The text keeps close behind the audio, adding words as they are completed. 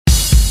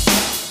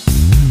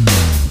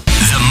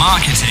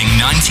Marketing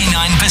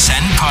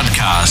 99%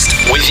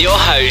 podcast with your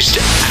host,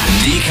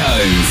 Andy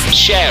Cove.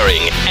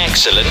 Sharing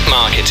excellent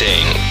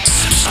marketing.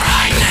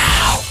 Subscribe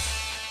now.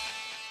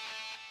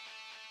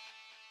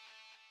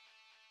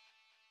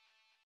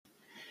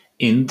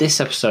 In this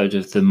episode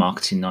of the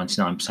Marketing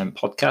 99%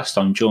 podcast,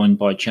 I'm joined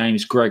by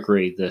James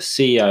Gregory, the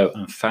CEO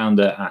and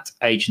founder at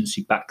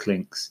Agency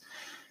Backlinks.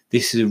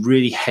 This is a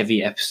really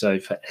heavy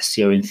episode for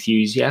SEO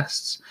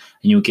enthusiasts,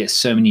 and you'll get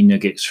so many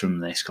nuggets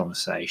from this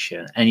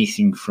conversation.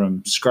 Anything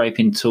from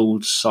scraping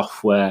tools,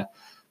 software,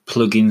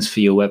 plugins for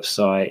your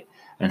website,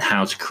 and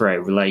how to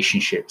create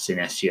relationships in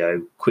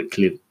SEO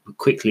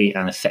quickly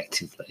and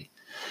effectively.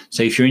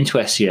 So if you're into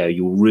SEO,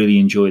 you'll really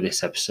enjoy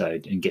this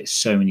episode and get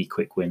so many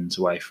quick wins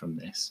away from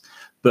this.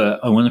 But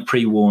I want to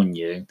pre-warn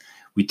you,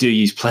 we do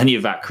use plenty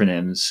of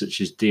acronyms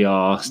such as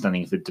DR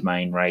standing for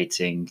domain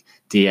rating,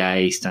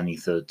 DA standing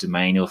for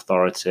domain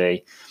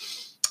authority.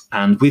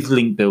 And with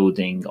link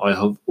building, I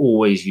have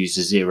always used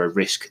a zero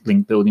risk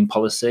link building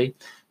policy.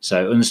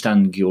 So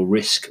understand your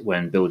risk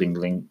when building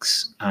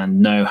links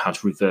and know how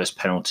to reverse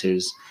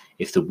penalties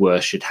if the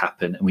worst should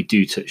happen. And we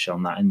do touch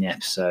on that in the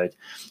episode.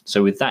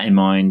 So with that in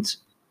mind,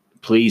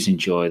 please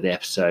enjoy the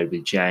episode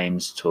with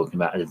James talking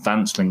about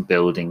advanced link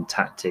building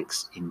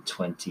tactics in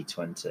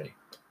 2020.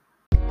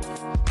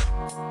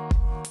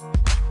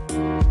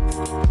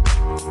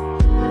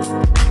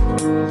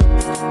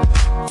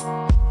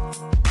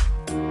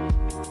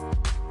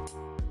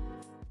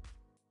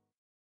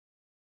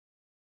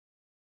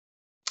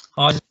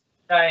 Hi,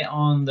 today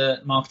on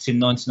the Marketing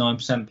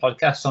 99%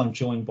 podcast, I'm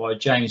joined by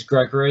James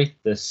Gregory,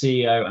 the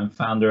CEO and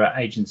founder at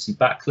Agency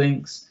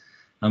Backlinks.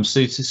 I'm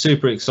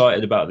super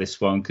excited about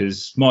this one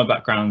because my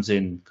background's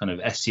in kind of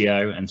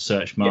SEO and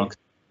search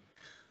marketing.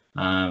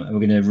 And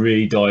we're going to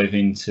really dive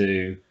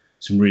into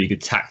some really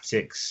good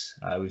tactics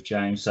with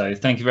James. So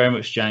thank you very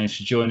much, James,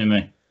 for joining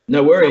me.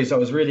 No worries. I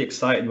was really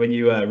excited when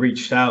you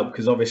reached out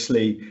because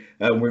obviously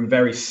we're in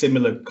very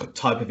similar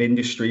type of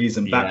industries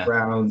and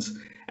backgrounds.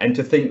 And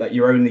to think that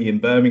you're only in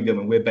Birmingham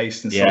and we're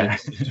based in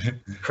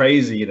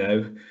crazy, you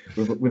know,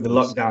 with the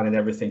lockdown and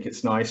everything,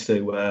 it's nice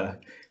to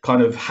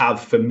kind of have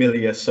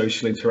familiar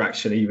social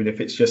interaction, even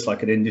if it's just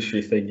like an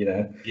industry thing, you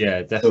know.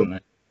 Yeah, definitely.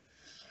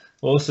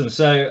 Awesome.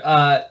 So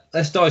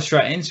let's dive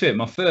straight into it.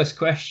 My first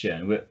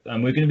question, we're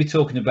going to be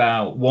talking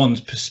about one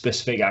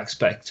specific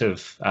aspect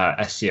of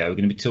SEO. We're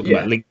going to be talking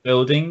about link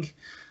building.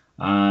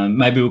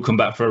 Maybe we'll come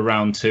back for a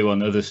round two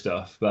on other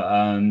stuff.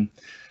 But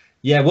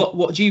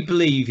what do you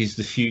believe is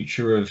the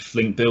future of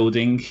link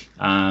building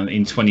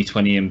in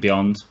 2020 and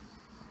beyond?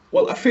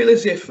 Well, I feel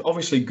as if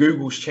obviously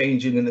Google's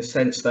changing in the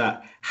sense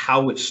that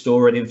how it's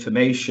storing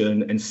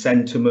information and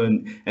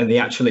sentiment and the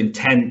actual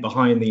intent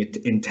behind the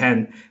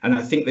intent. And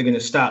I think they're going to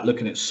start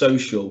looking at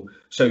social.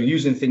 So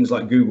using things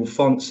like Google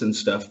Fonts and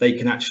stuff, they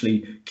can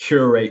actually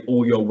curate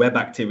all your web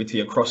activity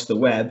across the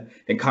web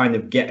and kind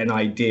of get an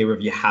idea of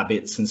your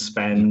habits and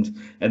spend,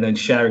 and then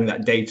sharing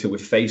that data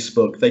with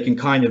Facebook. They can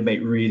kind of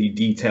make really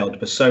detailed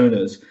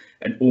personas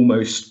and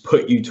almost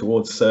put you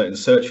towards certain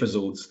search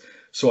results.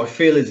 So I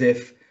feel as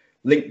if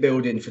link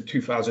building for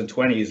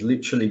 2020 is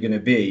literally going to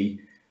be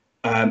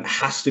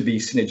has to be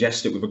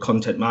synergistic with a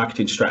content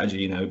marketing strategy,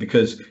 you know,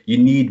 because you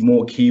need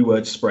more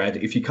keyword spread.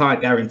 If you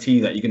can't guarantee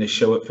that you're going to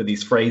show up for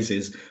these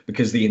phrases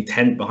because the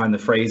intent behind the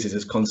phrases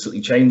is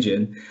constantly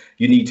changing,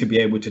 you need to be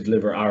able to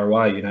deliver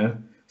ROI, you know.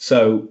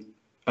 So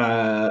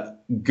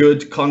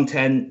good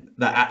content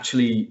that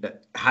actually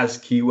has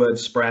keyword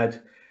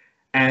spread,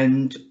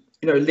 and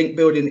you know, link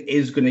building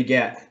is going to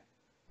get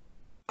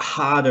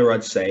harder,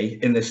 I'd say,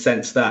 in the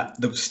sense that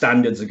the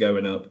standards are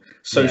going up.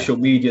 Social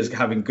media is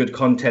having good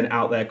content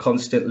out there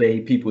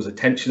constantly. People's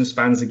attention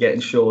spans are getting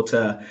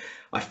shorter.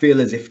 I feel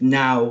as if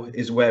now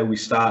is where we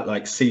start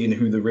like seeing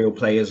who the real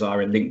players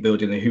are in link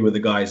building and who are the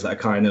guys that are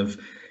kind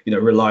of, you know,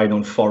 relying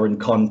on foreign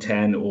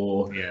content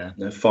or you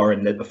know,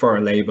 foreign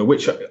labor,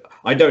 which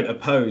I don't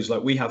oppose.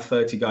 Like we have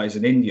 30 guys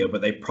in India,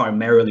 but they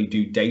primarily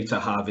do data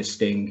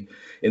harvesting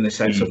in the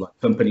sense of like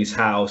company's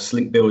house,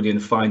 link building,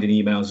 finding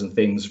emails and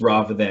things,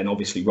 rather than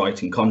obviously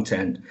writing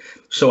content.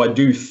 So I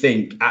do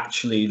think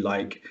actually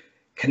like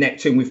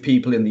connecting with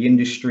people in the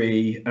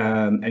industry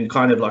and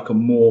kind of like a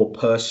more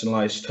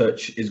personalized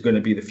touch is going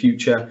to be the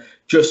future,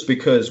 just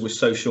because with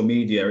social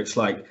media, it's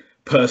like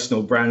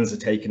personal brands are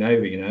taking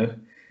over, you know?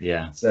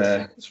 Yeah.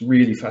 It's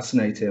really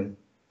fascinating.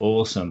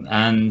 Awesome.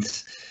 And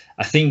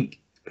I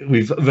think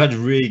we've had a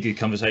really good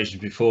conversation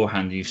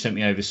beforehand. You've sent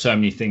me over so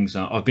many things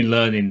I've been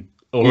learning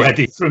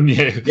already from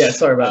you. Yeah,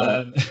 sorry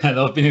about that. And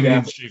I've been in the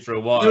industry for a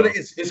while. No,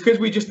 it's because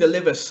we just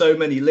deliver so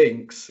many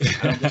links.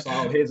 And just,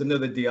 oh, here's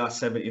another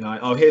DR79.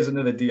 Oh, here's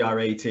another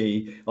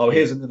DR80. Oh,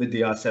 here's another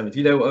DR70.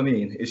 You know what I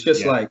mean? It's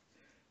just like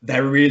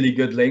they're really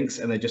good links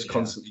and they're just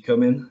constantly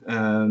coming.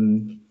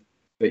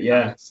 But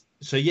yeah.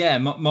 So yeah,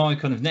 my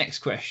kind of next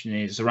question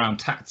is around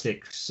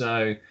tactics.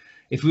 So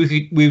if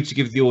we were to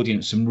give the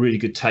audience some really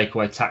good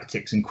takeaway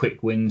tactics and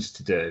quick wins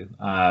to do,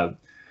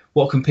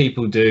 what can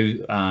people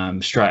do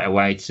straight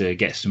away to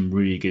get some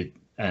really good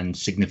and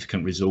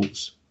significant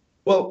results?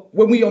 Well,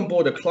 when we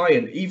onboard a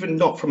client, even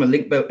not from a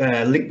link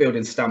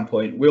building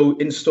standpoint, we'll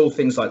install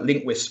things like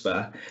Link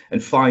Whisper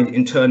and find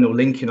internal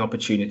linking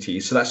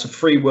opportunities. So that's a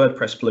free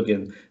WordPress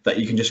plugin that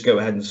you can just go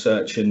ahead and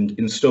search and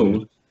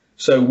install.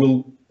 So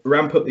we'll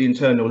ramp up the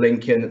internal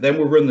linking, then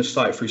we'll run the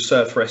site through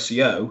Surf for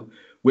SEO,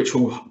 which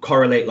will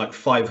correlate like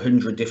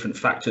 500 different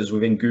factors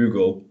within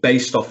Google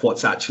based off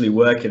what's actually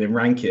working and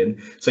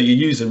ranking. So you're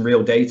using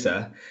real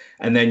data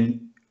and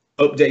then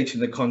updating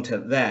the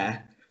content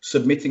there,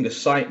 submitting a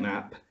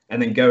sitemap,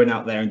 and then going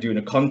out there and doing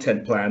a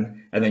content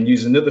plan, and then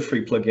use another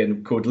free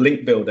plugin called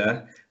Link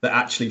Builder that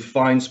actually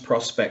finds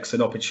prospects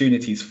and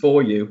opportunities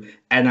for you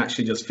and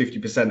actually does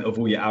 50% of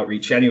all your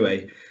outreach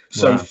anyway.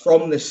 So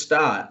from the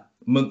start,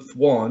 month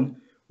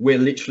one, we're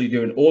literally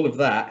doing all of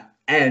that,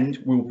 and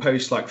we'll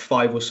post like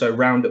 5 or so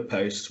roundup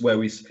posts where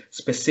we've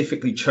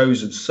specifically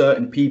chosen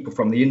certain people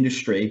from the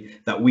industry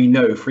that we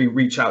know if we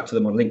reach out to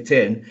them on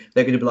LinkedIn,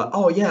 they're going to be like,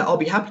 oh yeah, I'll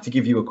be happy to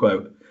give you a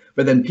quote.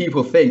 But then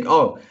people think,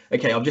 oh,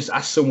 okay, I've just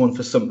asked someone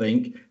for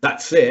something.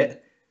 That's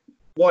it.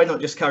 Why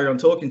not just carry on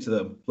talking to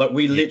them? Like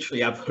we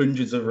literally have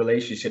hundreds of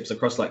relationships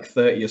across like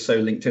 30 or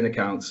so LinkedIn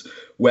accounts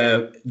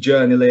where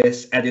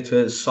journalists,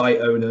 editors,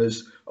 site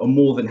owners are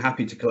more than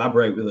happy to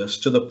collaborate with us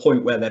to the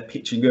point where they're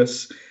pitching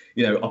us,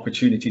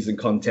 opportunities and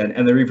content,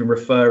 and they're even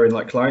referring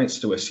like clients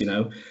to us,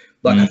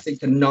 Like I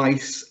think a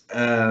nice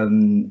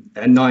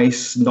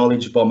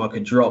knowledge bomb I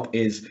could drop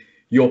is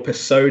your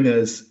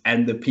personas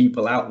and the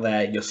people out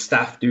there, your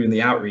staff doing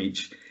the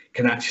outreach,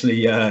 can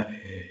actually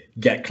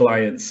get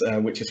clients,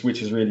 which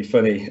is really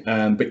funny.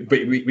 But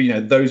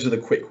those are the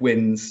quick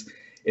wins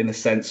in the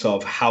sense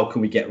of how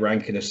can we get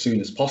ranking as soon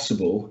as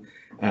possible.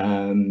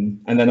 And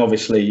then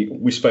obviously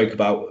we spoke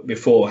about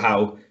before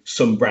how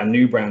some brand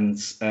new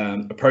brands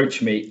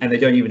approach me and they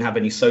don't even have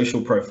any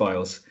social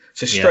profiles.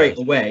 So straight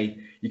away,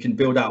 you can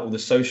build out all the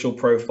social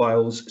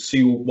profiles,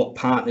 see what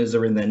partners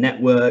are in their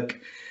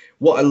network.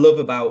 What I love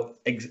about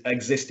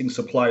existing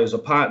suppliers or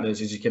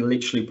partners is you can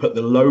literally put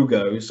the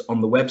logos on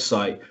the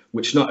website,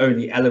 which not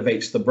only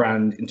elevates the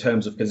brand in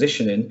terms of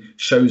positioning,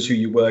 shows who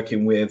you're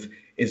working with,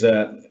 is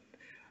a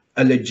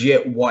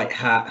legit white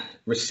hat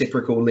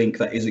reciprocal link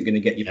that isn't going to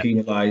get you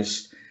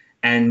penalized.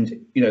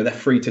 And, they're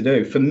free to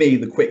do. For me,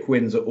 the quick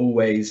wins are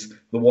always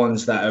the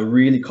ones that are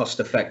really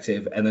cost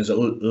effective and there's a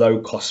low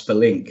cost per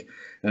link.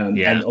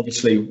 And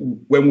obviously,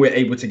 when we're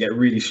able to get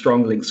really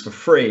strong links for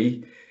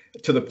free,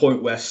 to the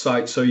point where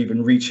sites are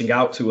even reaching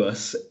out to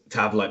us to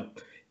have like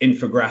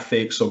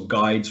infographics or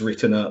guides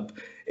written up.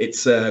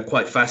 It's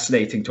quite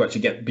fascinating to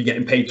actually be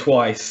getting paid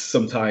twice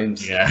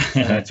sometimes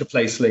to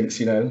place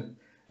links,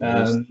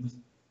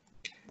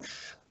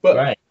 But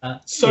right.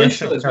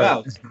 Social as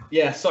well.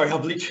 Yeah, sorry,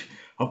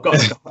 I've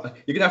got.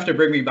 You're gonna have to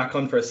bring me back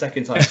on for a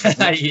second time.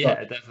 Definitely.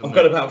 I've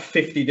got about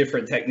 50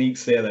 different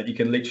techniques here that you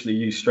can literally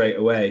use straight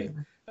away.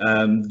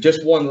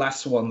 Just one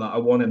last one that I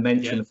want to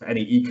mention for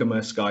any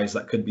e-commerce guys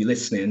that could be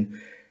listening.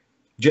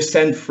 Just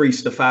send free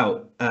stuff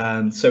out.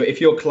 So if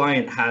your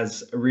client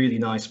has a really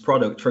nice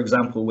product, for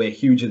example, we're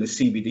huge in the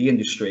CBD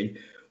industry.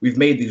 We've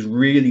made these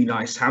really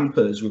nice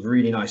hampers with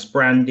really nice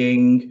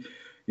branding.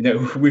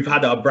 We've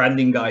had our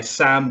branding guy,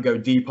 Sam, go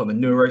deep on the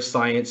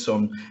neuroscience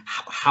on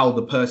how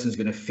the person's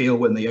going to feel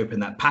when they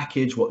open that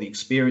package, what the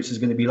experience is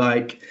going to be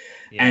like.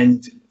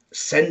 And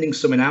sending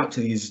something out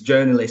to these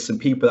journalists and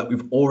people that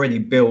we've already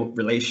built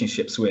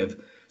relationships with.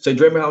 So do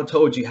you remember how I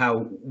told you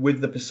how with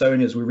the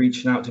personas we're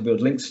reaching out to build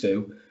links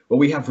to? Well,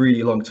 we have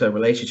really long-term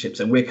relationships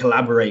and we're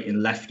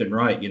collaborating left and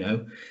right,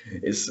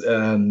 It's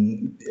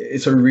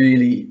a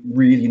really,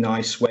 really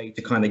nice way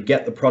to kind of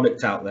get the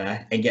product out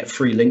there and get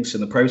free links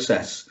in the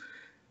process.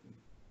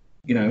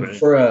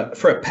 For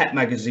a pet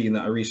magazine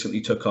that I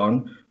recently took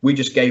on, we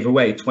just gave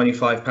away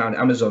 £25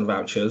 Amazon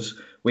vouchers.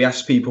 We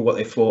asked people what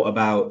they thought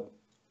about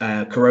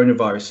the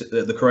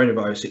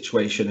coronavirus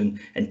situation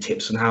and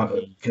tips on how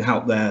it can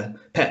help their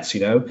pets,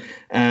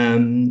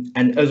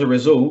 and as a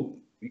result,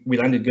 we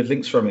landed good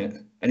links from it.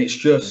 And it's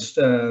just,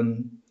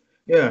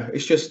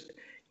 it's just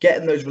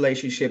getting those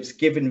relationships,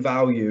 giving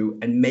value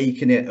and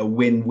making it a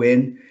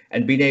win-win,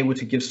 and being able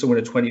to give someone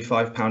a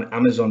 £25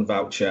 Amazon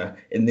voucher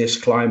in this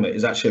climate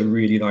is actually a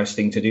really nice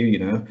thing to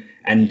do,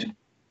 and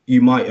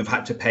you might have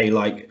had to pay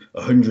like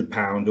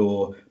 £100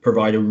 or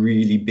provide a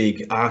really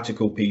big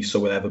article piece or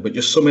whatever, but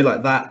just something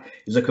like that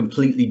is a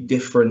completely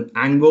different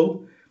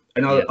angle.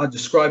 And I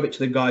describe it to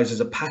the guys as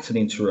a pattern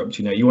interrupt.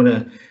 You want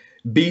to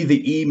be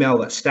the email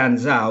that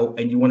stands out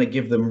and you want to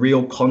give them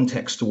real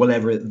context to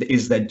whatever it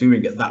is they're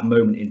doing at that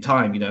moment in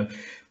time.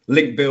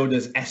 Link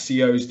builders,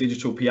 SEOs,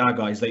 digital PR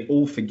guys, they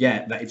all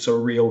forget that it's a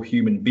real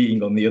human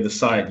being on the other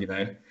side,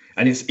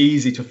 and it's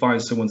easy to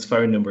find someone's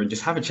phone number and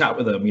just have a chat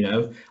with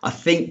them. I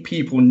think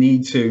people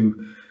need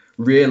to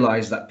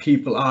realize that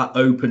people are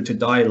open to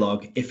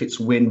dialogue if it's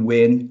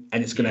win-win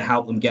and it's going to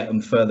help them get them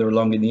further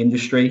along in the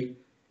industry,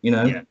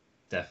 Yeah,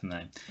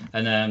 definitely.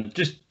 And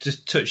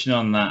just touching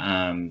on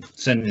that,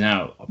 sending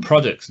out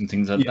products and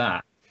things like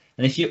that.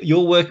 And if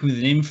you're working with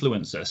an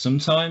influencer,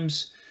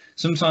 sometimes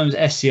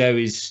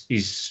SEO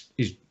is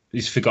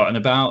is forgotten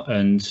about,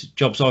 and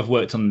jobs I've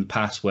worked on in the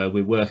past where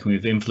we're working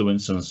with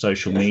influencers on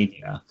social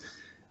media.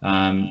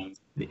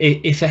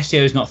 If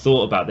SEO is not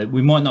thought about, that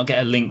we might not get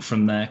a link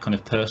from their kind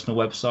of personal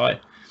website.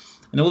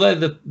 And although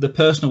the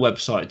personal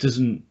website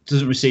doesn't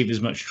receive as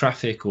much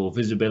traffic or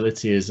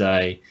visibility as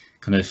a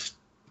kind of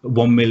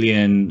 1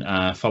 million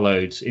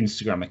followed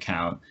Instagram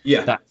account,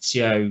 that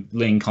SEO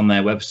link on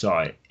their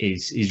website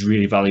is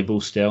really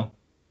valuable still.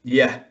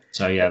 Yeah.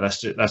 So yeah,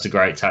 that's a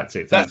great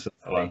tactic. Thanks for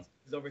that one.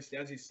 Obviously,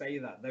 as you say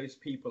that, those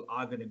people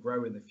are going to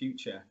grow in the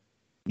future.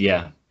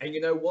 Yeah. And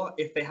you know what?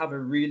 If they have a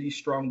really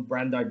strong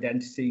brand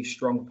identity,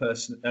 strong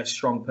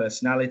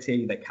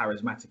personality, they're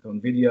charismatic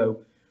on video,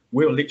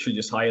 we'll literally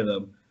just hire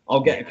them. I'll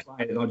get a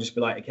client and I'll just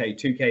be like, okay,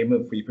 $2K a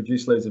month for you,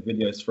 produce loads of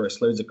videos for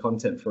us, loads of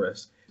content for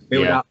us,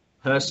 build out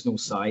a personal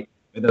site,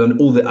 and then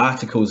all the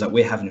articles that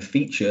we're having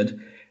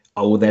featured,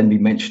 I will then be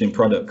mentioning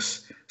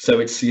products. So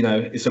it's,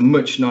 it's a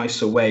much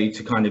nicer way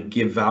to kind of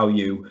give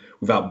value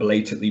without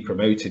blatantly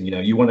promoting.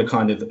 You want to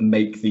kind of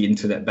make the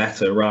internet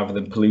better rather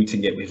than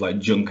polluting it with like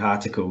junk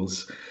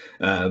articles,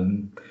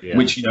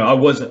 which, I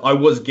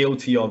was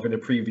guilty of in a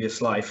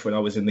previous life when I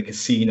was in the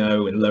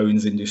casino and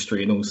loans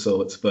industry and all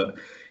sorts. But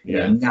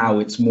now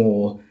it's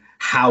more,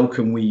 how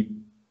can we,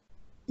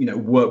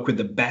 work with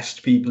the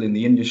best people in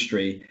the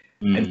industry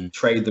and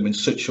trade them in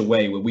such a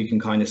way where we can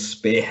kind of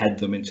spearhead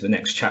them into the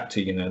next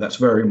chapter. That's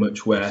very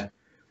much where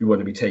we want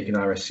to be taking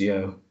our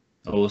SEO.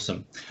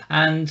 Awesome.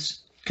 And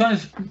kind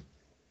of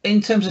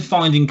in terms of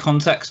finding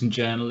contacts and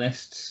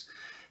journalists,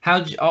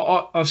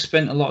 I've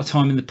spent a lot of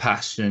time in the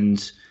past,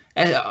 and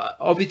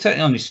I'll be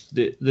totally honest,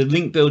 the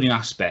link building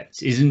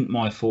aspect isn't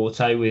my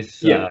forte with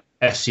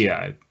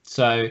SEO.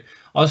 So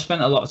I've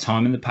spent a lot of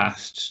time in the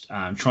past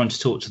trying to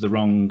talk to the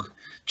wrong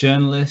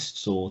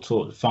journalists or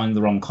find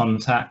the wrong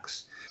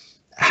contacts.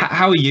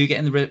 How are you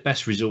getting the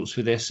best results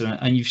with this?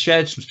 And you've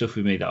shared some stuff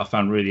with me that I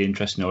found really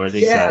interesting already.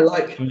 Yeah,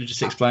 so can you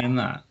just explain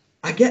that?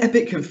 I get a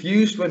bit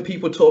confused when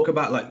people talk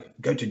about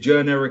go to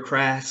journal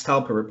request,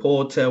 help a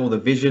reporter, or the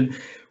vision,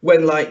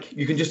 when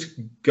you can just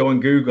go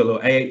on Google or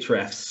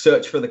Ahrefs,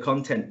 search for the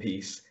content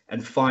piece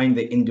and find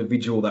the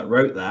individual that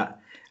wrote that,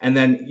 and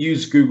then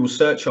use Google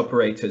search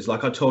operators.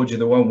 Like I told you,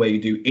 the one where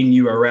you do in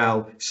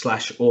URL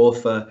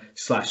 /author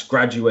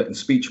 /graduate and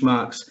speech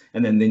marks,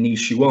 and then the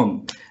niche you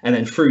want. And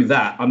then through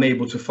that, I'm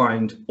able to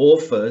find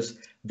authors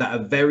that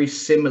are very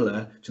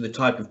similar to the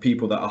type of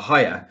people that I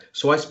hire.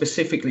 So I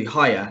specifically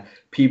hire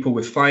people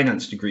with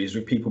finance degrees,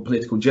 with people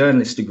political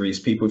journalist degrees,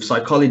 people with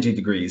psychology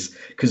degrees,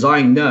 because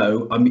I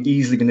know I'm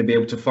easily going to be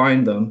able to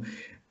find them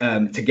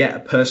to get a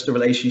personal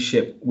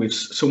relationship with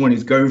someone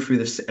who's going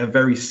through a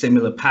very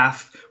similar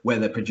path, where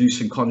they're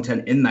producing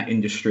content in that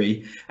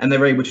industry, and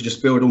they're able to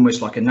just build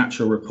almost like a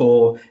natural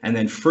rapport. And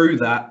then through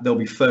that, there'll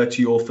be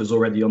 30 authors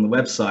already on the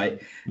website.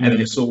 And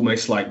then it's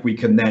almost like we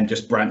can then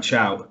just branch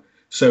out.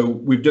 So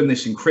we've done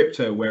this in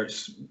crypto, where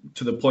it's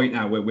to the point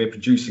now where we're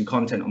producing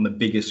content on the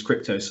biggest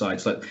crypto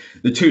sites. Like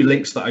the 2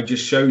 links that I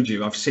just showed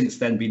you, I've since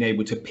then been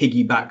able to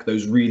piggyback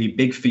those really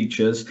big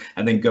features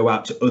and then go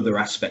out to other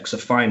aspects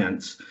of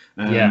finance.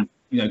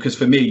 Because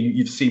for me,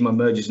 you've seen my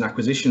mergers and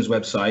acquisitions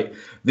website.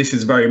 This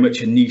is very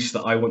much a niche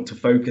that I want to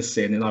focus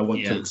in and I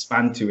want to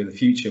expand to in the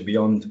future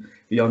beyond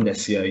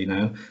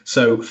SEO,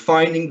 So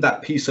finding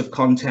that piece of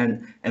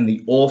content and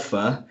the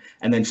author,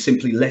 and then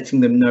simply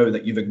letting them know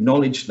that you've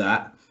acknowledged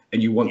that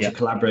and you want to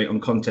collaborate on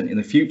content in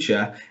the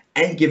future,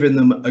 and giving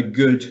them a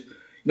good,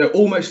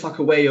 almost like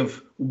a way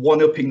of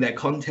one-upping their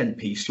content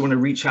piece. You want to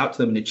reach out to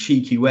them in a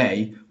cheeky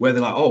way where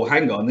they're like, oh,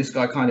 hang on, this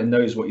guy kind of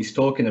knows what he's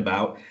talking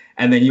about.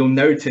 And then you'll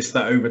notice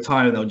that over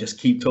time, they'll just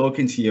keep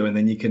talking to you, and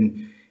then you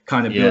can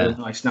kind of build a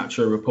nice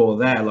natural rapport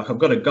there. Like I've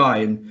got a guy,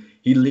 and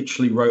he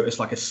literally wrote us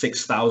like a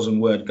 6,000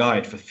 word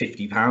guide for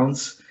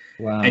 £50.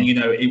 Wow. And,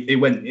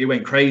 it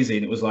went crazy,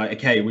 and it was like,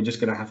 okay, we're just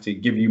going to have to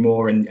give you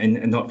more and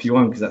not you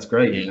on, because that's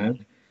great,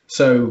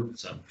 So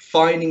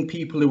finding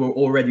people who are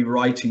already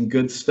writing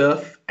good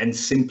stuff and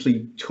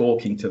simply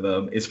talking to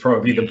them is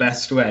probably the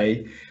best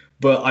way.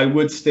 But I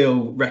would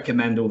still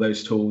recommend all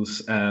those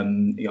tools. I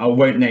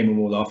won't name them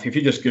all off. If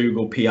you just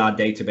Google PR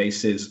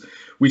databases,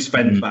 we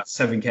spend about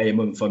 7K a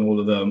month on all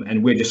of them,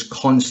 and we're just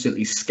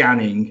constantly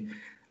scanning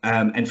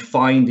and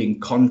finding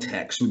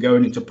context. We're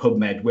going into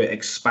PubMed, we're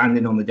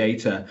expanding on the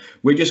data.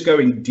 We're just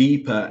going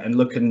deeper and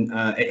looking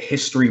at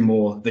history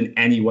more than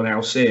anyone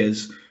else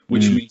is,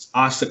 which means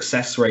our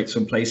success rates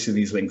on placing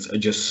these links are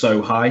just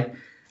so high.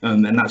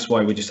 And that's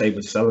why we're just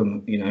able to sell them,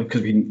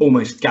 because we can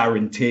almost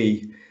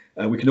guarantee,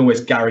 we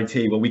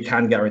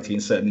can guarantee in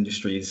certain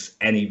industries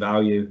any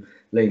value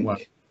link. Wow.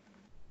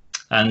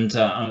 And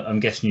I'm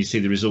guessing you see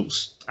the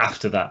results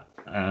after that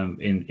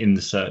in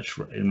the search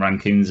in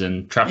rankings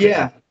and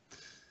traffic.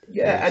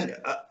 Yeah, and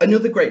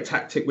another great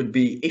tactic would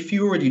be if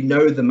you already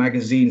know the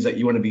magazines that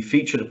you want to be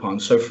featured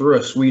upon. So for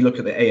us, we look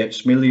at the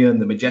AH Million,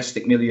 the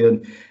Majestic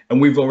Million, And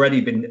we've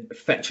already been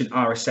fetching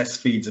RSS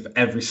feeds of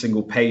every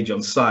single page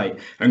on site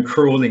and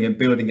crawling and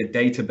building a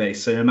database.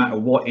 So no matter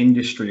what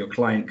industry or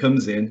client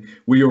comes in,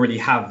 we already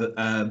have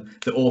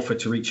the author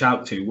to reach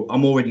out to.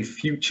 I'm already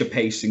future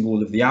pacing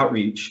all of the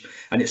outreach.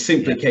 And it's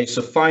simply a case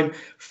of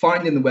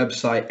finding the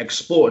website,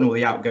 exporting all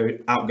the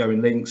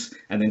outgoing links,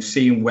 and then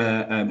seeing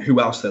where who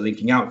else they're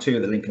linking out to.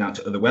 They're linking out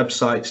to other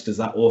websites. Does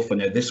that author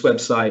know this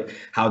website?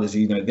 How does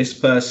he know this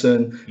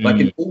person? Like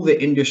in all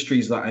the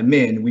industries that I'm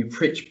in, we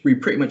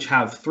pretty much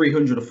have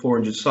 300 or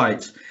 400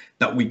 sites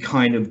that we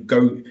kind of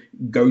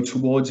go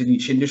towards in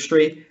each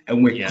industry,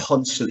 and we're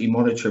constantly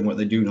monitoring what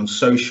they're doing on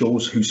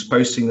socials, who's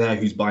posting there,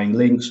 who's buying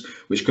links,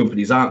 which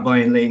companies aren't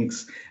buying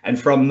links. And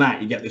from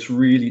that, you get this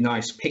really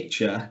nice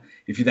picture.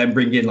 If you then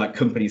bring in like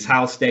companies'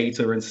 house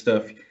data and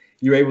stuff,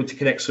 you're able to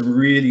connect some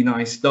really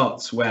nice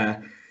dots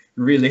where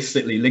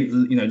realistically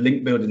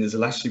link building is the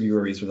last of your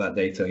worries with that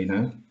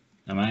data,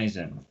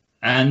 Amazing.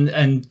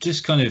 And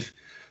just kind of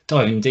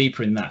diving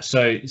deeper in that.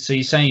 So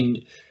you're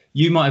saying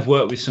you might have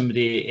worked with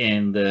somebody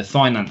in the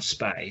finance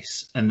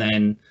space, and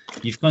then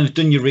you've kind of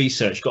done your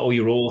research, got all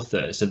your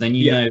authors, and then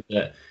you know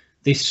that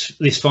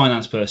this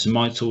finance person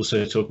might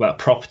also talk about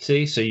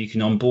property. So you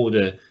can onboard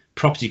a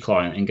property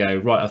client and go,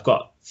 right, I've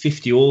got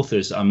 50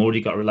 authors that I'm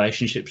already got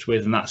relationships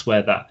with, and that's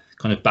where that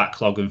kind of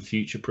backlog and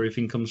future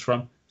proofing comes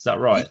from. Is that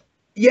right?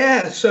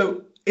 Yeah.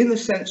 So in the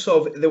sense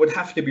of there would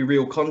have to be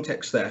real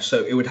context there.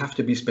 So it would have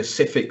to be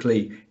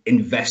specifically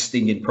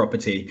investing in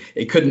property.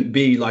 It couldn't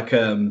be like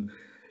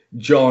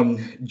John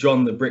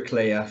the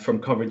bricklayer from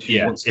Coventry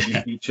wants to be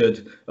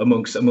featured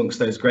amongst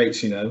those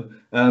greats,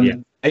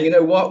 And you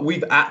know what?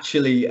 We've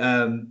actually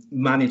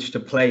managed to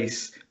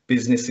place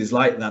businesses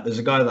like that. There's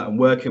a guy that I'm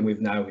working with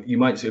now. You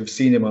might have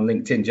seen him on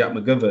LinkedIn, Jack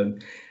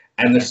McGovern.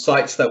 And the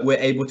sites that we're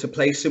able to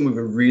place him with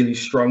a really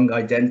strong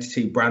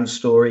identity, brand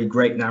story,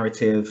 great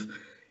narrative,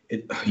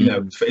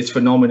 it's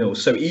phenomenal.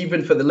 So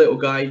even for the little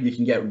guy, you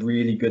can get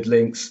really good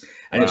links,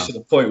 and it's to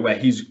the point where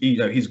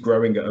he's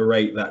growing at a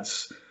rate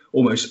that's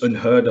almost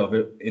unheard of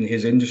in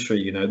his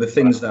industry. The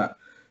things that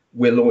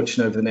we're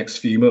launching over the next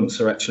few months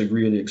are actually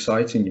really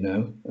exciting.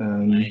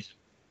 Amazing.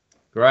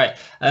 Great.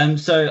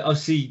 So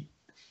obviously,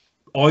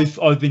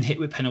 I've been hit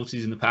with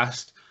penalties in the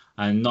past,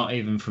 and not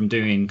even from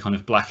doing kind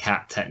of black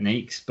hat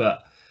techniques.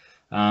 But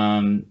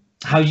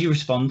how do you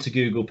respond to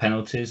Google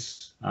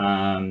penalties?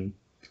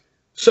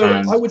 So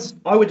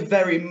I would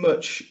very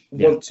much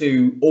want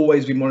to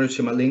always be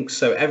monitoring my links.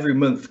 So every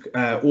month,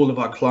 all of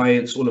our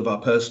clients, all of our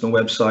personal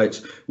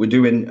websites, we're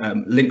doing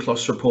link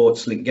loss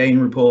reports, link gain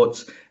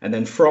reports. And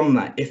then from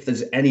that, if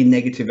there's any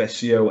negative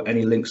SEO or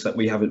any links that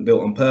we haven't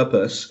built on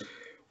purpose,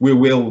 we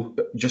will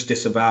just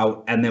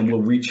disavow, and then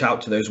we'll reach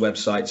out to those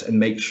websites and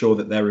make sure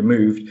that they're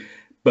removed.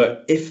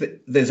 But if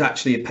there's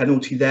actually a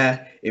penalty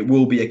there, it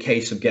will be a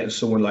case of getting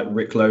someone like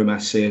Rick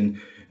Lomas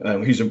in,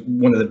 who's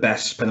one of the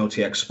best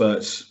penalty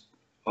experts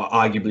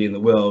arguably in the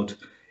world,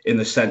 in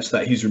the sense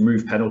that he's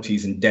removed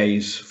penalties in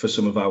days for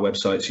some of our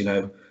websites,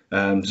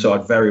 so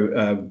I'd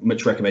very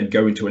much recommend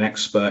going to an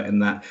expert in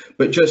that.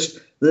 But just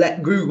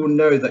let Google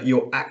know that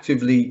you're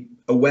actively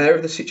aware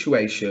of the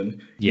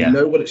situation, you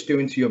know what it's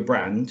doing to your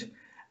brand,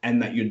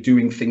 and that you're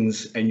doing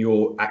things and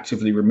you're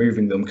actively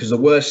removing them. Because the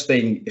worst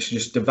thing is to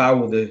just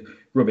devour the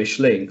rubbish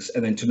links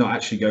and then to not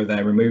actually go there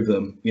and remove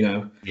them.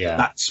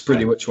 That's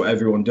pretty much what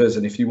everyone does.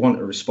 And if you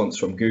want a response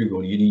from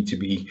Google, you need to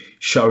be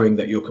showing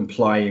that you're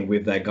complying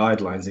with their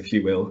guidelines, if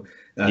you will.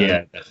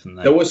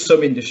 Definitely. There was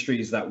some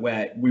industries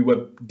where we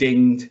were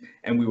dinged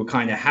and we were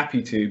kind of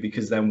happy to,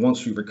 because then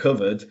once we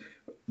recovered,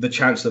 the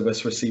chance of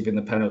us receiving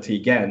the penalty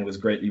again was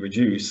greatly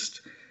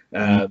reduced.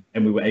 And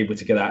we were able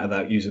to get out of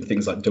that using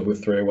things like double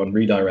 301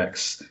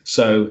 redirects.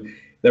 So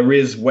there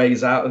is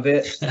ways out of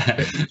it.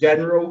 But in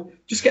general,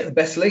 just get the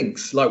best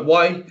links. Like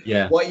why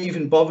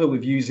even bother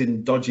with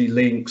using dodgy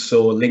links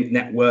or link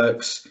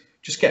networks?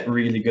 Just get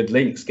really good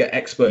links, get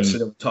experts in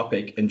the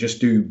topic, and just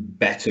do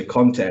better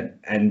content.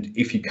 And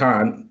if you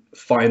can't,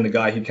 find the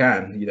guy who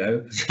can,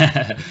 That's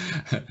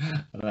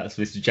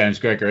Mr. James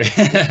Gregory.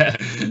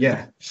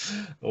 Yeah.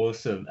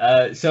 Awesome.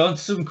 So on to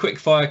some quick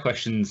fire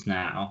questions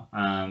now,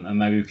 and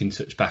maybe we can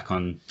touch back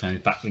on kind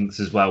of backlinks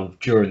as well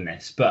during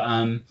this. But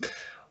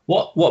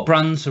what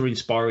brands are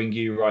inspiring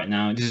you right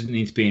now? It doesn't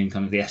need to be in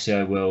kind of the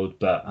SEO world,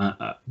 but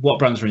what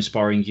brands are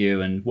inspiring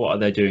you, and what are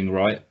they doing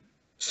right?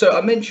 So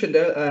I mentioned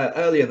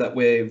earlier that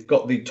we've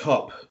got the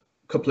top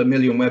couple of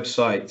million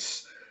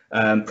websites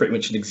pretty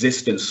much in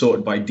existence,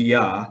 sorted by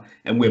DR,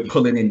 and we're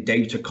pulling in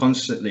data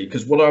constantly.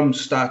 Because what I'm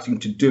starting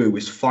to do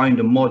is find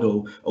a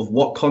model of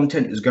what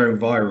content is going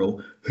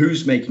viral,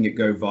 who's making it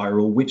go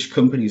viral, which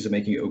companies are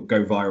making it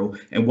go viral,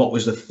 and what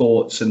was the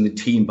thoughts and the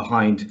team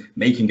behind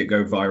making it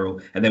go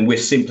viral. And then we're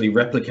simply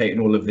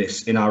replicating all of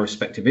this in our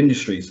respective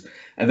industries.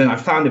 And then I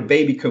found a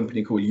baby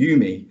company called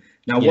Yumi.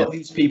 Now, what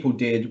these people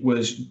did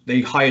was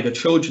they hired a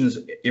children's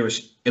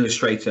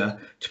illustrator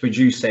to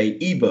produce a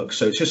ebook.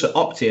 So it's just an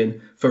opt-in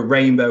for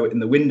Rainbow in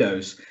the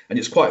Windows. And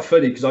it's quite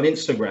funny because on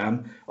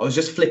Instagram, I was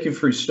just flicking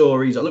through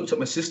stories. I looked at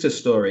my sister's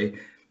story,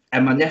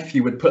 and my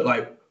nephew would put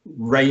like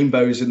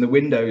rainbows in the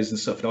windows and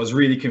stuff. And I was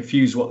really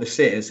confused what this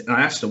is. And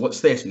I asked her,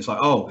 what's this? And it's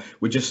like, oh,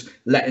 we're just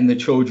letting the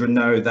children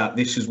know that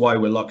this is why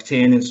we're locked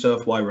in and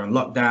stuff, why we're on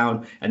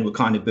lockdown. And we're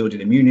kind of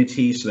building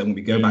immunity. So then when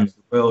we go back to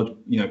the world,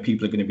 you know,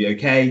 people are going to be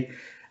okay.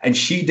 And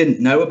she didn't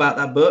know about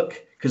that book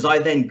because I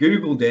then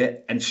Googled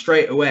it, and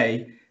straight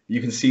away,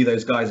 you can see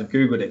those guys have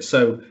Googled it.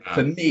 So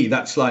for me,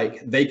 that's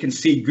like, they can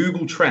see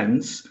Google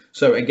Trends.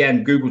 So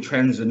again, Google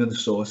Trends is another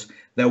source.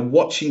 They're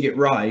watching it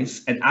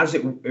rise, and as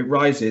it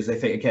rises, they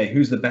think, okay,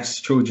 who's the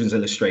best children's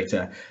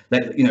illustrator?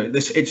 That, you know,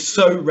 it's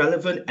so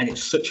relevant, and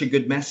it's such a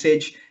good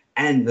message,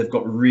 and they've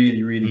got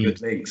really, really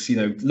good links. You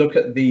know, look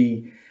at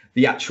the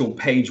actual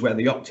page where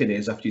the opt-in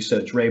is after you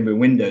search Rainbow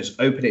Windows.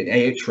 Open it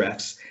in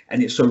Ahrefs,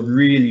 and it's a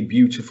really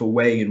beautiful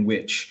way in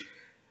which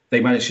they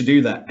managed to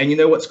do that. And you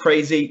know what's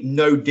crazy?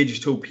 No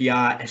digital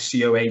PR,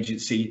 SEO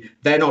agency,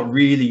 they're not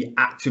really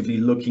actively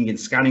looking and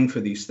scanning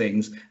for these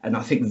things. And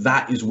I think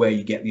that is where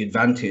you get the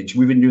advantage.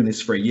 We've been doing this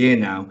for a year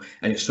now,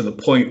 and it's to the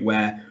point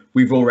where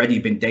we've already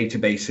been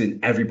databasing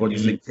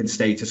everybody's LinkedIn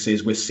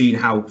statuses. We're seeing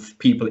how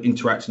people are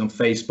interacting on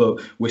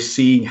Facebook. We're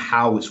seeing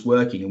how it's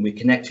working, and we're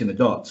connecting the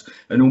dots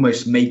and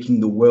almost making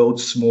the world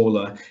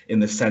smaller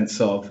in the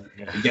sense of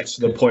it gets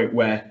to the point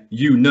where,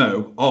 you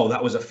know, oh,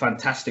 that was a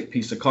fantastic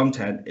piece of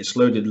content. It's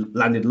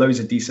landed loads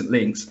of decent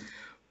links,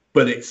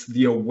 but it's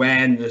the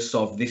awareness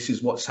of this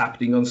is what's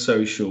happening on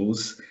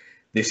socials.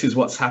 This is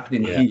what's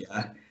happening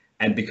here.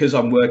 And because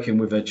I'm working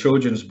with a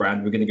children's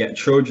brand, we're going to get a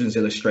children's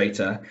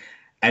illustrator.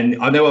 And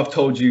I know I've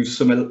told you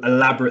some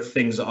elaborate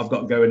things that I've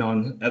got going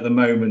on at the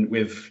moment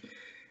with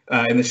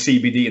in the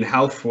CBD and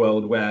health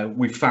world, where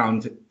we've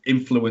found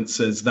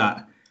influencers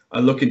that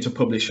are looking to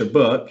publish a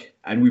book,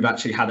 and we've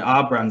actually had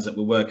our brands that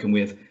we're working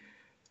with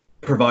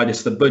provide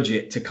us the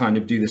budget to kind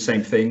of do the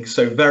same thing.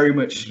 So very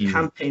much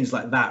campaigns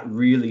like that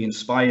really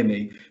inspire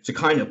me to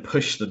kind of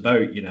push the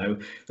boat. You know,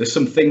 there's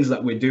some things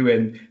that we're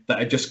doing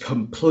that are just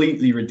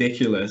completely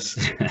ridiculous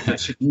that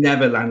should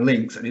never land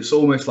links, and it's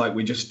almost like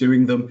we're just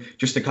doing them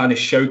just to kind of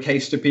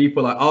showcase to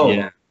people, like,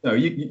 oh, no,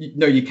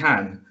 you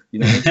can, you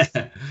know.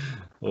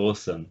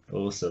 Awesome.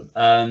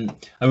 And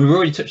we've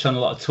already touched on a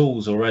lot of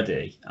tools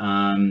already,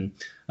 and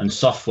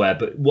software,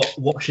 but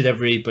what should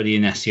everybody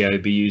in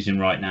SEO be using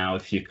right now,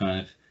 if you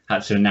kind of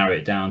had to narrow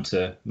it down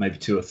to maybe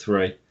 2 or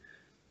 3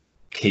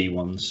 key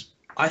ones?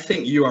 I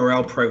think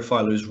URL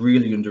Profiler is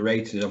really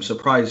underrated. I'm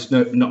surprised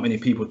not many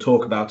people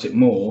talk about it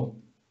more.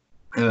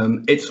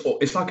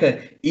 It's like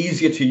a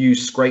easier to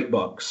use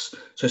Scrapebox.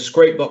 So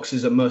Scrapebox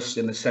is a must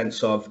in the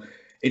sense of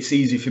it's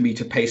easy for me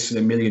to paste in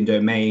 1 million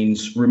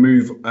domains,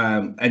 remove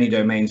any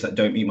domains that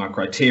don't meet my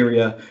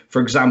criteria.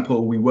 For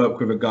example, we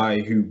work with a guy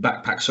who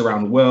backpacks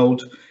around the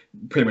world,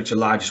 pretty much the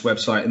largest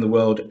website in the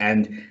world,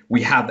 and we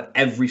have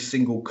every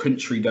single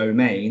country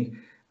domain,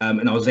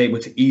 and I was able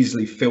to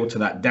easily filter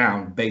that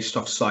down based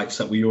off sites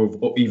that we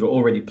either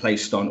already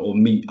placed on or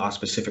meet our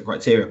specific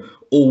criteria,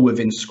 all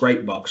within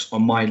Scrapebox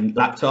on my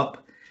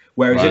laptop.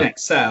 Whereas in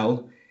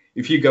Excel,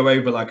 if you go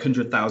over like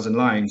 100,000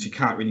 lines, you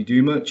can't really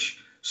do much.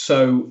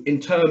 So in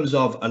terms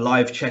of a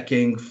live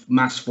checking,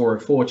 mass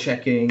 404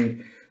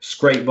 checking,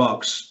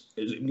 Scrapebox,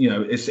 you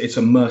know, it's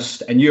a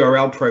must. And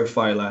URL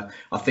Profiler,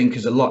 I think,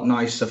 is a lot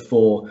nicer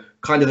for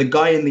kind of the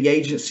guy in the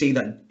agency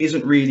that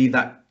isn't really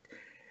that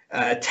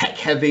tech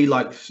heavy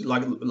like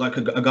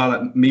a guy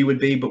like me would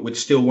be, but would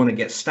still want to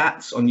get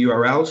stats on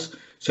URLs.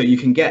 So you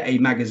can get a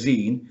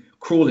magazine,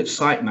 crawl its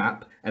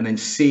sitemap, and then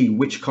see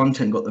which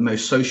content got the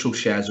most social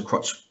shares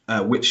across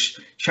which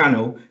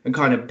channel, and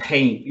kind of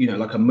paint, you know,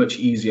 like a much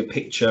easier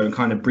picture and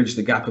kind of bridge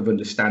the gap of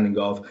understanding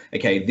of,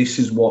 okay, this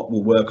is what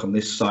will work on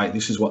this site,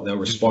 this is what they'll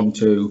respond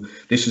to,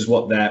 this is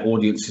what their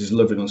audience is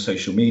loving on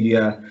social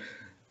media.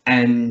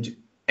 And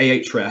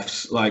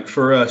Ahrefs, like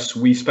for us,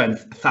 we spend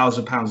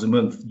 £1,000 a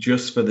month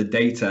just for the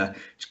data,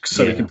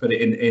 so we can put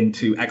it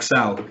into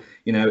Excel.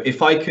 You know,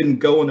 if I can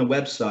go on a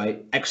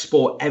website,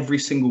 export every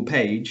single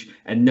page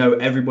and know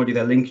everybody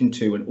they're linking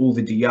to and all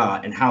the DR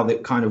and how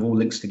that kind of all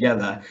links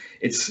together,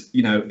 it's,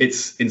 you know,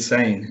 it's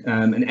insane.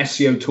 And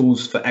SEO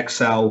tools for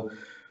Excel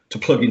to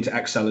plug into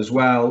Excel as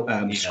well.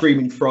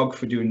 Screaming Frog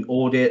for doing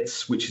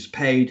audits, which is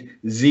paid.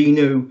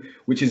 Xenu,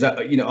 which is,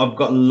 you know, I've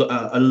got a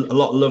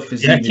lot of love for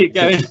Xenu. Yeah, keep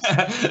going.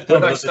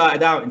 When I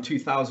started out in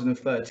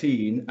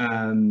 2013,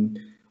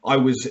 I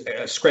was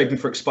scraping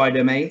for expired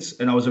domains,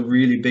 and I was a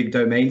really big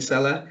domain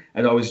seller,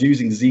 and I was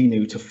using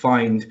Xenu to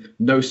find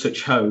no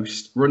such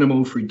host, run them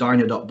all through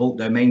Dyna.bulk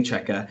domain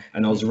checker,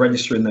 and I was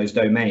registering those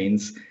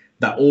domains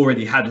that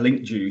already had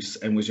link juice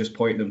and was just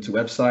pointing them to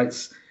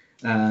websites.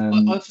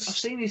 I've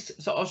seen this,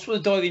 so I just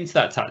want to dive into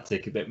that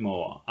tactic a bit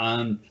more.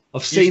 I've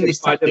seen this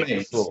tactic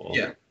before.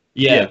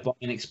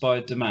 Buying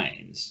expired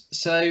domains.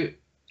 So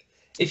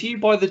if you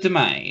buy the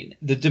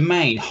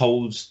domain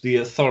holds the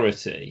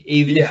authority,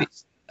 even if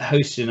it's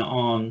hosting it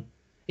on,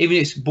 even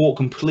if it's bought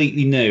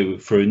completely new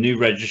for a new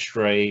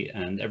registry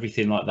and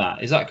everything like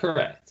that. Is that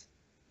correct?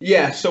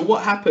 Yeah, so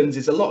what happens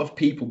is a lot of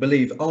people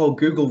believe, oh,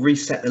 Google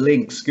reset the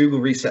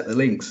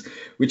links,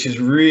 which is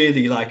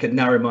really like a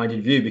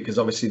narrow-minded view because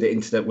obviously the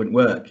internet wouldn't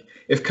work.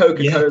 If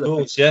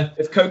Coca-Cola,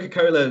 if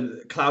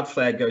Coca-Cola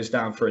Cloudflare goes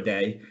down for a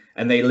day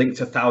and they link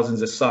to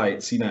thousands of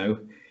sites, you know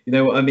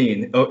what I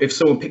mean? Or if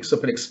someone picks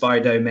up an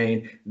expired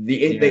domain,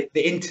 the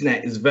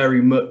internet is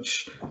very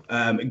much,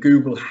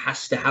 Google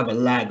has to have a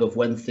lag of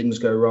when things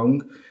go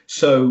wrong.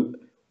 So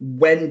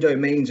when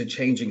domains are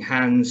changing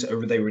hands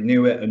or they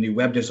renew it, a new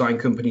web design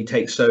company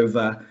takes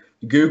over,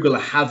 Google are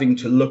having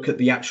to look at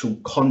the actual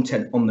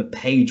content on the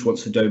page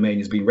once the domain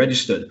has been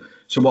registered.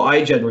 So what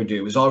I generally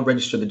do is I'll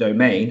register the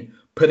domain,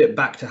 put it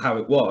back to how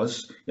it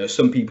was. You know,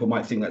 some people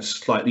might think that's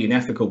slightly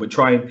unethical, but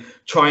try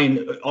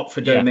and opt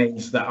for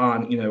domains that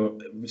aren't, you know,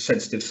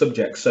 sensitive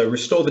subjects. So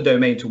restore the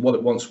domain to what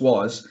it once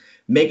was,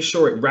 make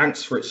sure it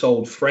ranks for its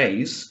old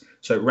phrase.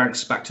 So it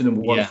ranks back to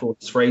number one for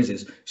its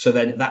phrases. So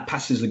then that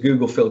passes the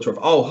Google filter of,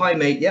 oh, hi,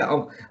 mate.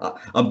 Yeah,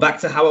 I'm back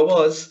to how I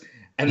was.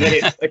 And then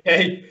it's,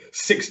 okay,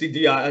 60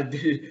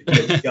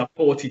 DR,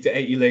 40 to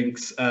 80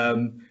 links,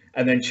 and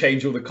then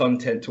change all the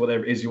content to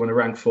whatever it is you want to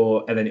rank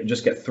for. And then it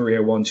just get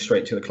 301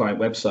 straight to the client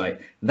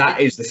website. That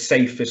is the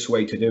safest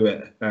way to do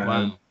it.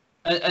 Wow.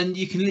 And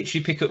you can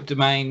literally pick up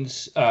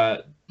domains.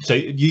 So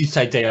you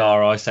say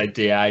DR, I say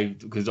DA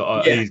because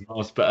I use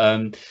Moz,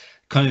 but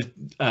kind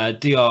of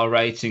DR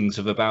ratings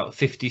of about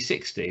 50,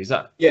 60. Is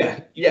that?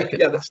 Yeah.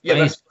 That's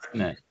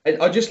right.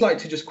 And I'd just like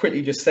to just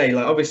quickly just say,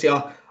 like, obviously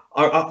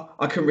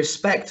I can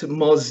respect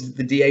Moz,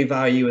 the DA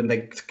value, and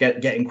they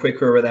getting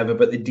quicker or whatever,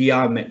 but the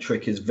DR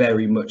metric is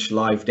very much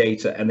live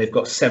data, and they've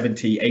got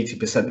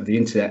 70-80% of the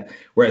internet,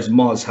 whereas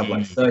Moz have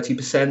like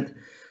 30%.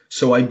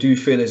 So I do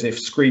feel as if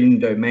screening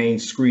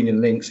domains, screening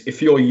links, if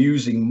you're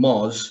using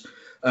Moz,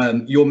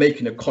 you're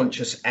making a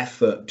conscious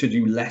effort to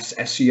do less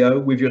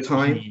SEO with your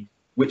time.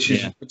 Which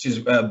is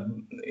a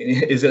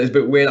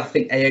bit weird. I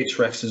think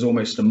Ahrefs is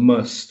almost a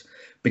must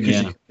because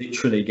you can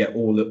literally get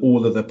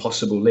all of the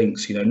possible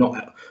links. You know,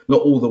 not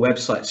all the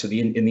websites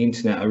in the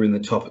internet are in the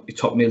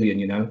top million.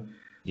 You know.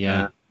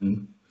 Yeah.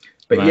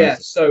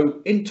 But so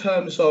in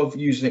terms of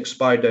using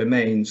expired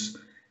domains,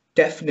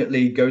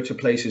 definitely go to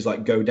places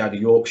like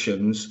GoDaddy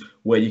auctions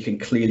where you can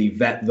clearly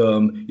vet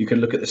them. You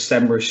can look at the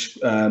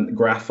SEMrush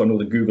graph on all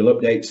the Google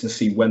updates and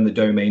see when the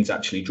domains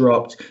actually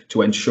dropped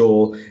to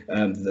ensure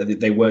that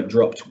they weren't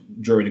dropped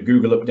during a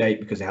Google update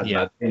because they had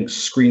bad links.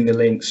 Screen the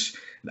links,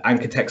 the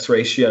anchor text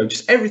ratio,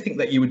 just everything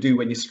that you would do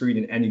when you're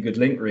screening any good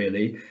link,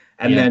 really.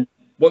 And then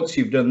once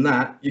you've done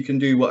that, you can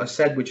do what I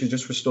said, which is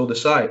just restore the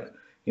site,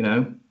 you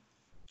know.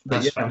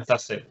 That's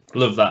fantastic.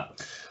 Love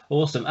that.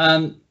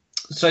 Awesome.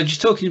 So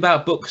just talking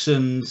about books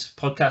and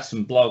podcasts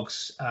and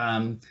blogs,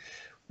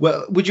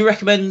 well, would you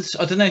recommend,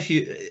 I don't know if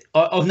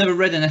I've never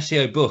read an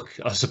SEO book,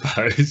 I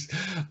suppose,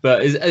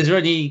 but is there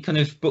any kind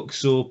of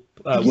books or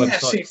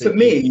websites for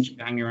me, you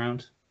hang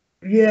around?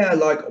 Yeah,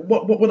 like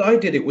what I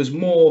did, it was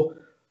more,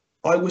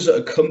 I was at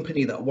a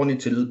company that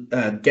wanted to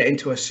get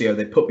into SEO.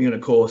 They put me on a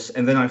course,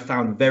 and then I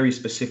found very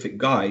specific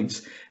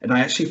guides, and I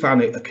actually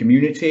found a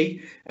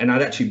community, and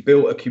I'd actually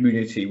built a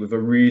community with a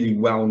really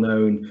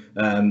well-known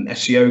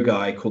SEO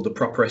guy called the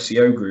Proper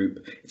SEO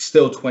Group. It's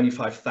still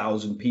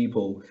 25,000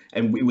 people,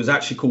 and it was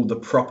actually called the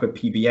Proper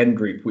PBN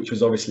Group, which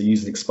was obviously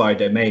using expired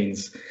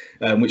domains,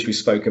 which we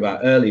spoke about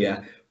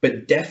earlier.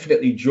 But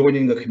definitely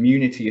joining the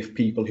community of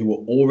people who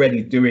are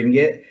already doing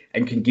it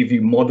and can give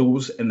you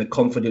models and the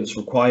confidence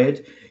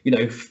required. You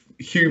know,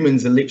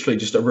 humans are literally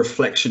just a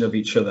reflection of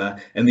each other,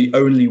 and the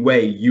only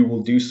way you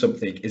will do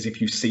something is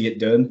if you see it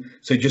done.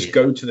 So just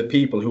go to the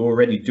people who are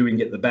already doing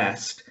it the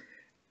best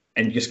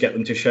and just get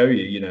them to show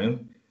you, you know.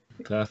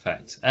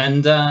 Perfect.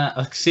 And I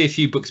can see a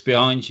few books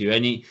behind you.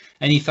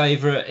 Any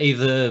favorite,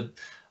 either,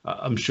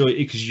 I'm sure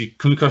because you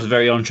come across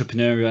very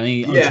entrepreneurial,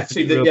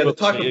 the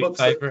type of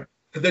books favorite?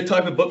 The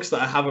type of books that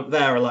I have up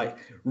there are like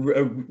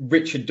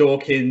Richard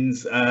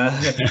Dawkins,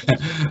 Art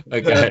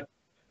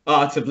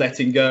of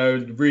Letting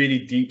Go, really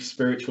deep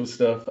spiritual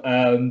stuff.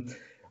 There's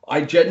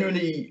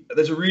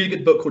a really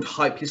good book called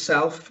Hype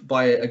Yourself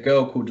by a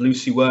girl called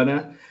Lucy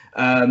Werner.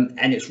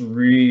 And it's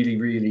really,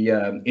 really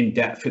in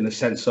depth in the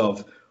sense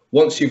of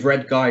once you've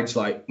read guides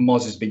like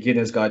Moz's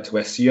Beginner's Guide to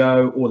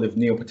SEO, all of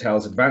Neil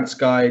Patel's advanced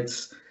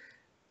guides,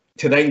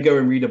 to then go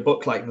and read a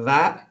book like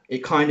that,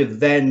 it kind of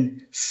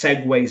then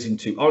segues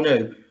into, oh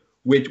no,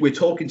 we're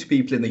talking to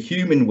people in the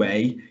human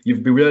way.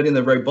 You've been learning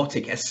the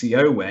robotic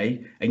SEO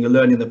way, and you're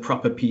learning the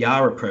proper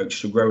PR approach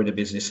to growing a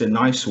business in a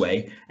nice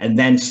way, and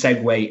then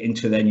segue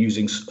into then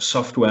using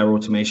software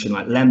automation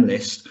like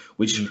Lemlist,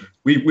 which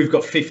we've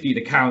got 15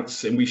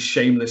 accounts, and we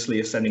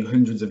shamelessly are sending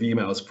hundreds of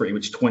emails pretty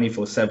much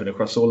 24/7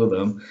 across all of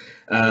them.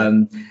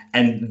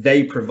 And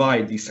they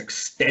provide these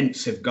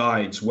extensive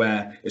guides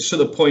where it's to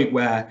the point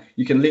where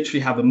you can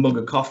literally have a mug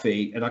of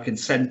coffee and I can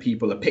send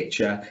people a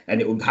picture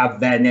and it will have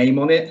their name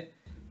on it.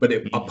 but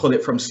I pull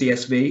it from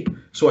CSV.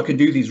 So I can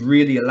do these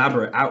really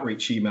elaborate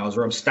outreach emails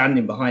where I'm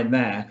standing behind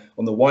there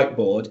on the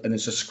whiteboard and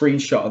it's a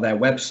screenshot of their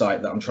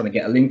website that I'm trying to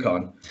get a link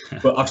on.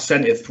 But I've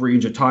sent it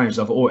 300 times.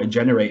 I've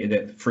auto-generated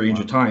it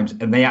 300 times,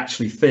 and they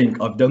actually think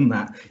I've done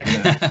that. You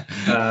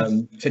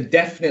know? So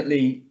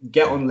definitely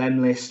get on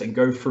Lemlist and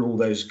go through all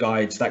those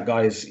guides. That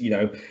guy's, you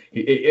know,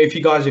 if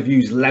you guys have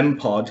used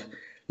Lempod,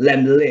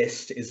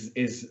 Lemlist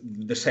is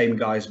the same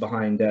guys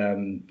behind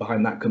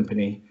that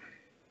company.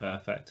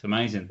 Perfect.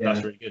 Amazing. Yeah.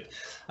 That's really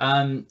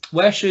good.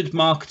 Where should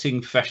marketing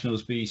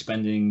professionals be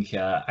spending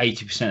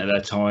 80% of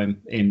their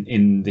time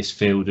in this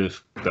field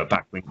of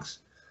backlinks?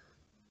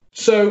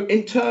 So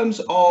in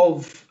terms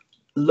of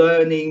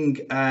learning,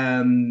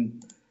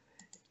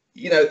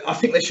 you know, I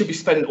think they should be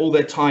spending all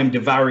their time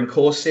devouring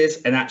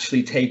courses and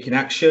actually taking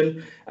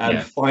action,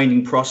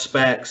 finding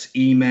prospects,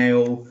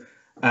 email,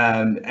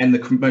 and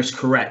the most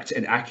correct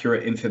and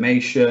accurate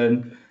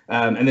information.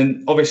 And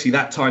then obviously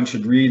that time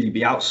should really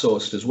be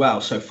outsourced as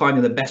well. So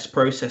finding the best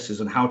processes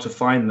and how to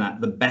find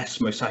the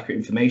best, most accurate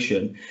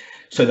information,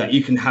 so that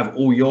you can have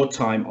all your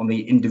time on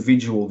the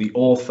individual, the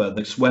author,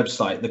 this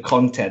website, the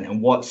content,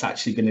 and what's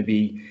actually going to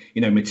be,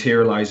 you know,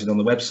 materializing on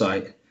the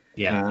website.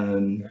 Yeah.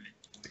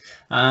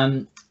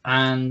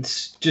 And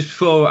just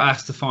before I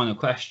ask the final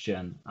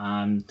question,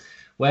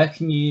 where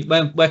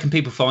can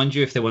people find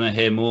you if they want to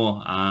hear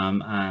more?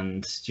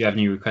 And do you have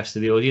any requests to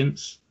the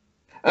audience?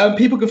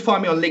 People can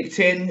find me on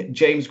LinkedIn,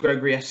 James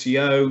Gregory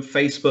SEO,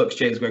 Facebook,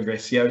 James Gregory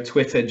SEO,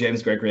 Twitter,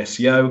 James Gregory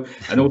SEO,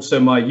 and also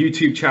my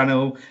YouTube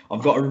channel.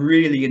 I've got a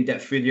really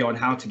in-depth video on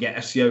how to get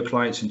SEO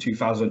clients in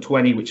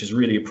 2020, which is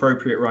really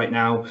appropriate right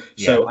now.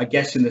 Yeah. So I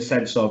guess in the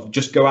sense of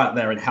just go out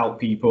there and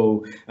help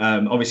people.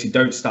 Obviously,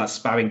 don't start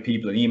spamming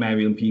people and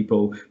emailing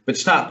people, but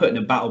start putting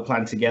a battle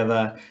plan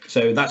together.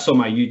 So that's on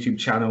my YouTube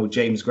channel,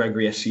 James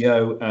Gregory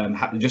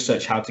SEO. Just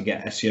search how to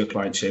get SEO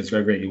clients, James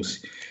Gregory.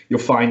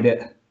 You'll find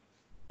it.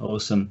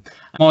 Awesome.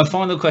 My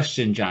final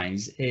question,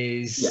 James,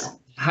 is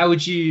how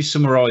would you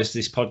summarize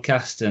this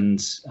podcast,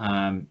 and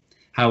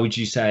how would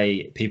you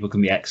say people can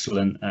be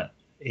excellent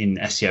in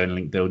SEO and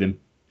link building?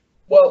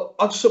 Well,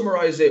 I'd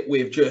summarize it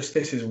with just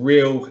this is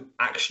real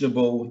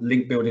actionable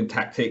link building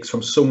tactics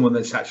from someone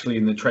that's actually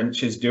in the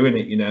trenches doing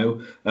it, you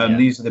know.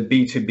 These are the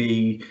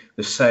B2B,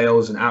 the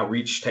sales and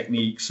outreach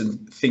techniques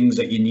and things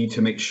that you need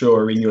to make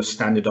sure are in your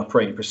standard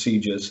operating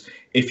procedures.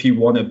 If you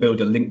want to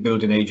build a link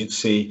building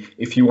agency,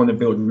 if you want to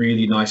build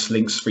really nice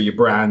links for your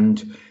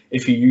brand,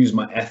 if you use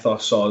my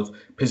ethos of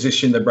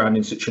position the brand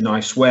in such a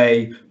nice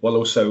way, while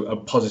also a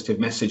positive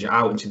message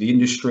out into the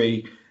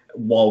industry,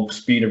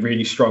 whilst being a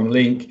really strong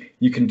link,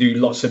 you can do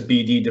lots of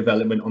BD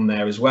development on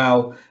there as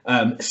well.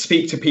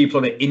 Speak to people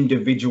on an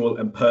individual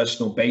and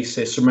personal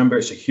basis. Remember,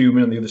 it's a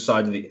human on the other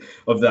side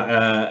of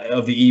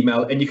the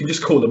email, and you can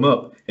just call them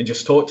up and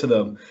just talk to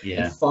them.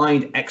 And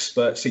find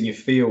experts in your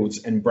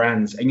fields and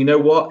brands. And you know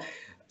what?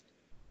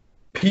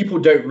 People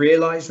don't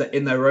realize that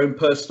in their own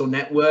personal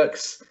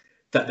networks,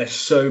 that there's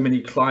so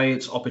many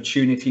clients,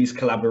 opportunities,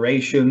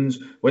 collaborations.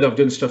 When I've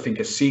done stuff in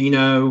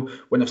casino,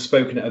 when I've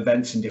spoken at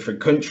events in different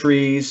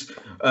countries,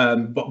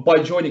 but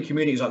by joining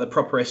communities like the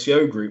Proper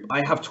SEO group,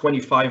 I have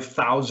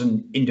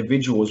 25,000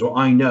 individuals where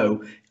I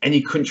know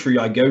any country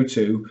I go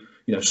to,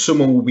 you know,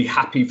 someone will be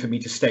happy for me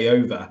to stay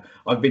over.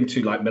 I've been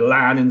to like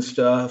Milan and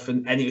stuff,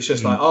 and it's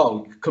just like,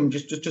 oh, come,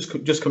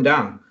 just come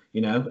down,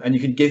 you know, and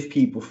you can give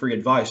people free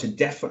advice. And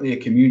definitely a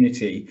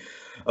community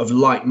of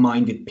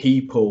like-minded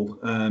people.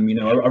 You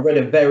know, I read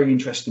a very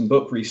interesting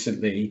book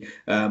recently.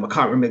 I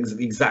can't remember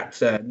the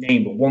exact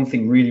name, but one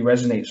thing really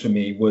resonates with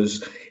me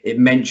was it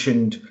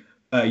mentioned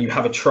you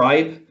have a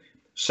tribe.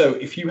 So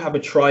if you have a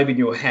tribe in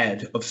your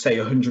head of say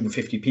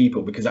 150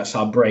 people, because that's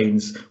how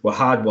brains were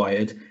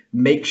hardwired,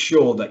 make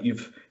sure that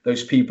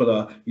those people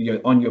are, you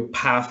know, on your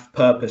path,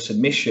 purpose and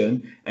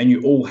mission, and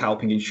you're all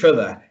helping each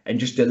other,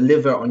 and just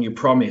deliver on your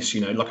promise.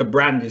 You know, like a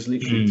brand is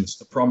literally just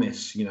a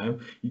promise. You know,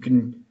 you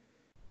can,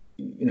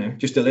 you know,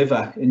 just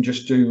deliver and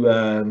just do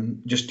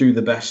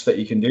the best that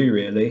you can do,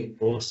 really.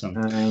 Awesome.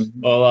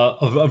 Well,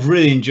 I've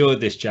really enjoyed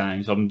this,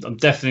 James. I'm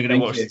definitely going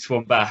to watch this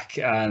one back,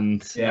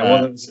 and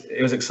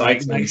it was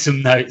exciting. Make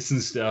some notes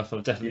and stuff.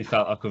 I've definitely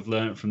felt like I've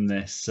learned from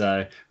this,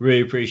 so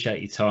really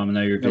appreciate your time. I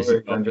know you're a busy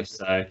guy,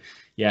 so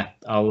yeah,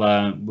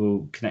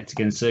 we'll connect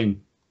again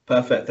soon.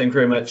 Perfect. Thank you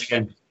very much.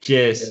 Again.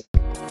 Cheers.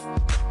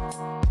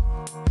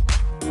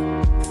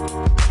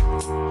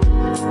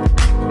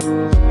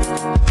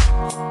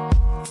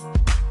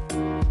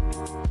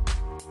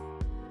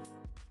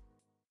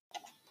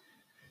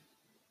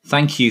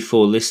 Thank you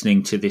for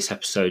listening to this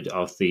episode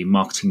of the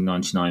Marketing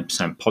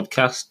 99%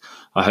 podcast.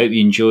 I hope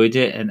you enjoyed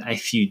it. And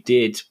if you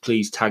did,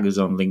 please tag us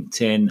on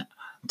LinkedIn.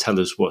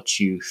 Tell us what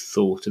you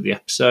thought of the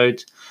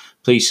episode.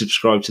 Please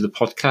subscribe to the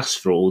podcast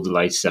for all the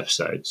latest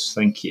episodes.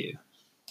 Thank you.